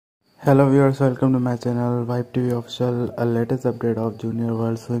Hello viewers, welcome to my channel Vibe TV Official. A latest update of Junior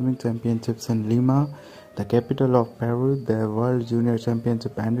World Swimming Championships in Lima, the capital of Peru. The World Junior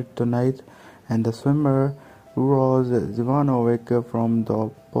Championship ended tonight, and the swimmer Uroš Živanović from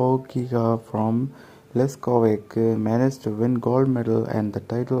Dubočica from Leskovac managed to win gold medal and the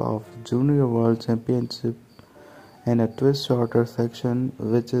title of Junior World Championship in a twist shorter section,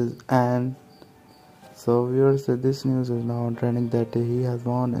 which is an So viewers, this news is now trending that he has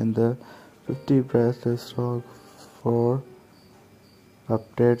won in the 50 breaststroke. For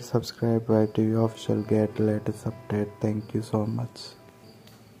updates, subscribe by TV Official, get latest update. Thank you so much.